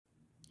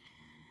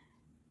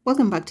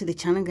Welcome back to the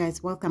channel,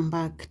 guys. Welcome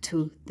back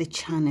to the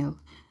channel.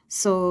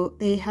 So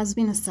there has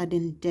been a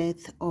sudden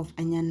death of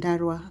a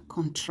Nyandarua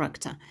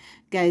contractor.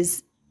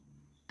 Guys,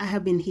 I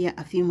have been here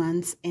a few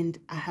months and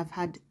I have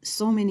had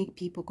so many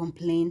people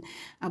complain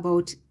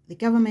about the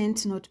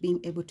government not being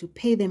able to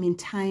pay them in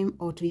time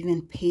or to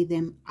even pay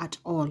them at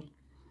all.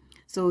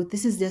 So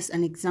this is just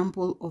an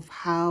example of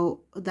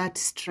how that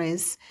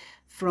stress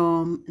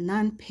from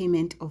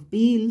non-payment of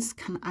bills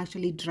can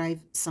actually drive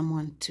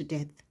someone to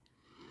death.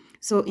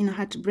 So in a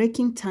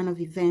heartbreaking turn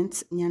of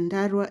events,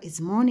 Nyandarua is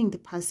mourning the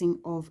passing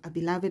of a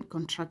beloved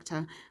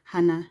contractor,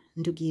 Hannah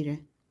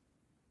Ndugire.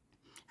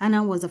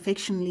 Hannah was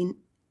affectionately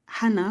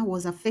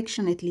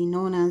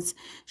known as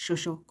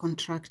Shosho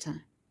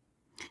Contractor.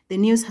 The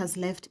news has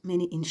left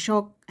many in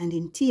shock and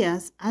in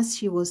tears as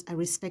she was a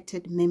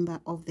respected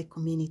member of the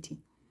community.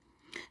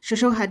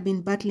 Shosho had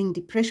been battling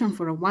depression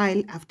for a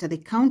while after the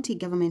county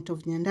government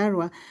of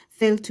Nyandarua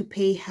failed to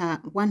pay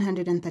her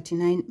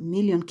 139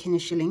 million Kenya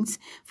shillings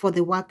for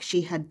the work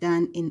she had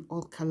done in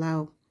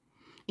Olkalau.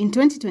 In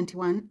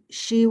 2021,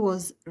 she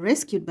was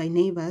rescued by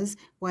neighbors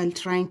while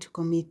trying to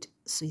commit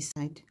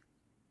suicide.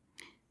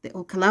 The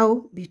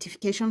Olkalau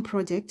beautification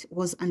project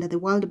was under the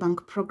World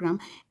Bank program,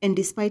 and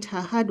despite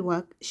her hard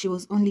work, she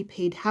was only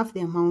paid half the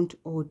amount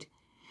owed.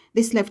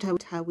 This left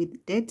her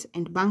with debt,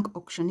 and bank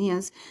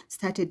auctioneers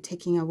started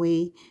taking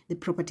away the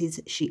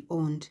properties she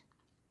owned.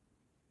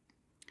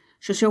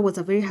 Shosho was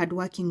a very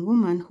hardworking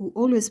woman who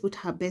always put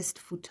her best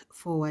foot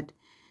forward.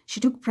 She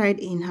took pride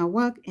in her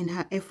work, and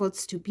her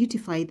efforts to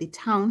beautify the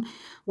town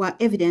were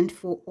evident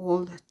for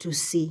all to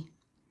see.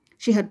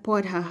 She had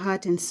poured her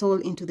heart and soul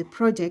into the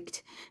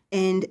project,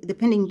 and the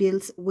pending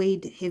bills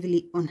weighed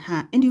heavily on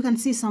her. And you can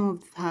see some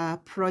of her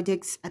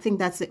projects. I think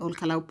that's the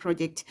Olkalau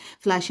project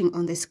flashing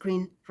on the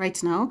screen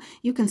right now.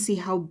 You can see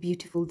how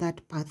beautiful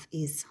that path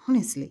is,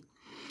 honestly.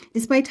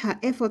 Despite her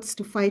efforts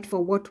to fight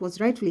for what was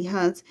rightfully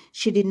hers,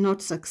 she did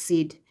not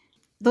succeed.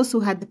 Those who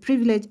had the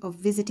privilege of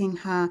visiting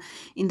her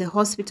in the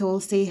hospital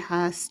say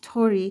her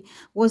story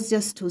was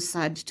just too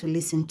sad to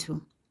listen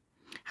to.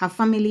 Her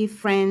family,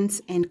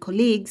 friends, and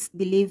colleagues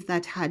believe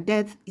that her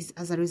death is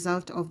as a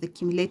result of the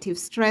cumulative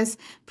stress,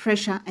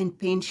 pressure, and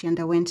pain she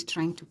underwent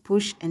trying to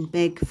push and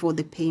beg for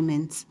the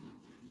payments.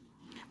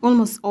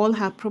 Almost all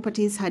her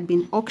properties had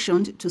been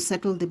auctioned to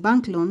settle the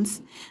bank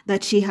loans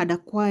that she had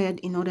acquired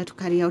in order to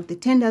carry out the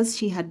tenders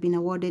she had been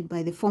awarded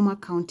by the former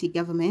county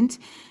government,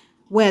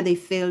 where they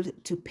failed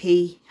to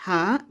pay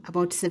her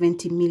about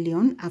 70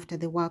 million after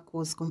the work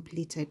was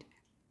completed.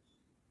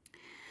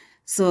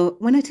 So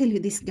when I tell you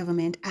this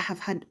government, I have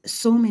had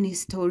so many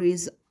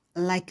stories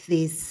like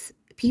this.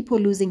 People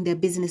losing their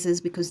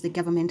businesses because the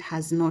government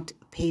has not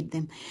paid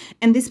them.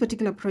 And this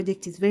particular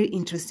project is very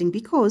interesting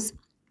because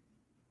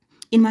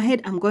in my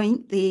head, I'm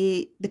going,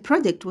 the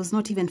project was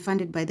not even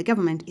funded by the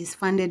government, it's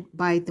funded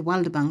by the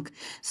World Bank.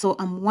 So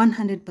I'm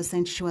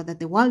 100% sure that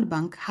the World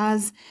Bank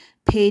has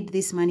paid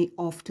this money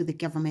off to the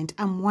government.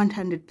 I'm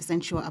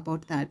 100% sure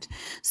about that.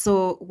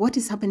 So what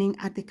is happening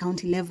at the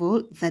county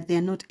level that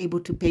they're not able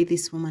to pay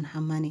this woman her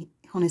money?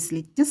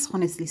 Honestly, just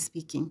honestly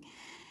speaking.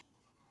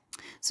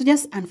 So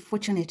just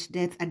unfortunate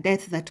death, a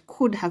death that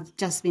could have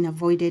just been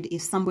avoided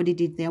if somebody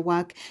did their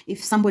work,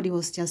 if somebody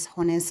was just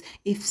honest,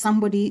 if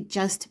somebody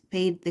just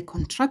paid the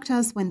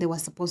contractors when they were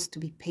supposed to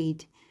be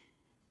paid.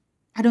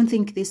 I don't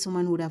think this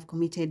woman would have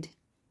committed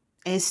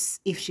as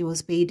if she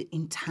was paid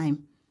in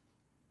time.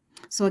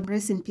 So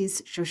rest in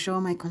peace,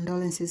 Shosho. My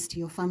condolences to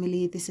your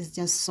family. This is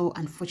just so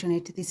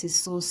unfortunate. This is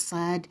so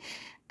sad.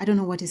 I don't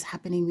know what is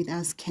happening with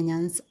us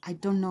Kenyans. I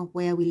don't know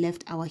where we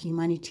left our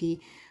humanity.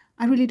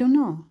 I really don't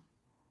know.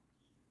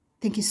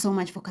 Thank you so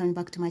much for coming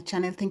back to my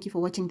channel. Thank you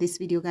for watching this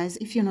video, guys.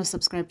 If you're not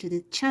subscribed to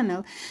the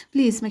channel,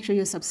 please make sure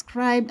you're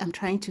subscribed. I'm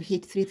trying to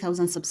hit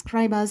 3,000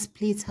 subscribers.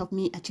 Please help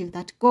me achieve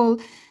that goal.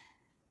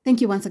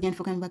 Thank you once again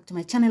for coming back to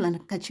my channel, and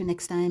I'll catch you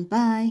next time.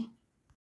 Bye.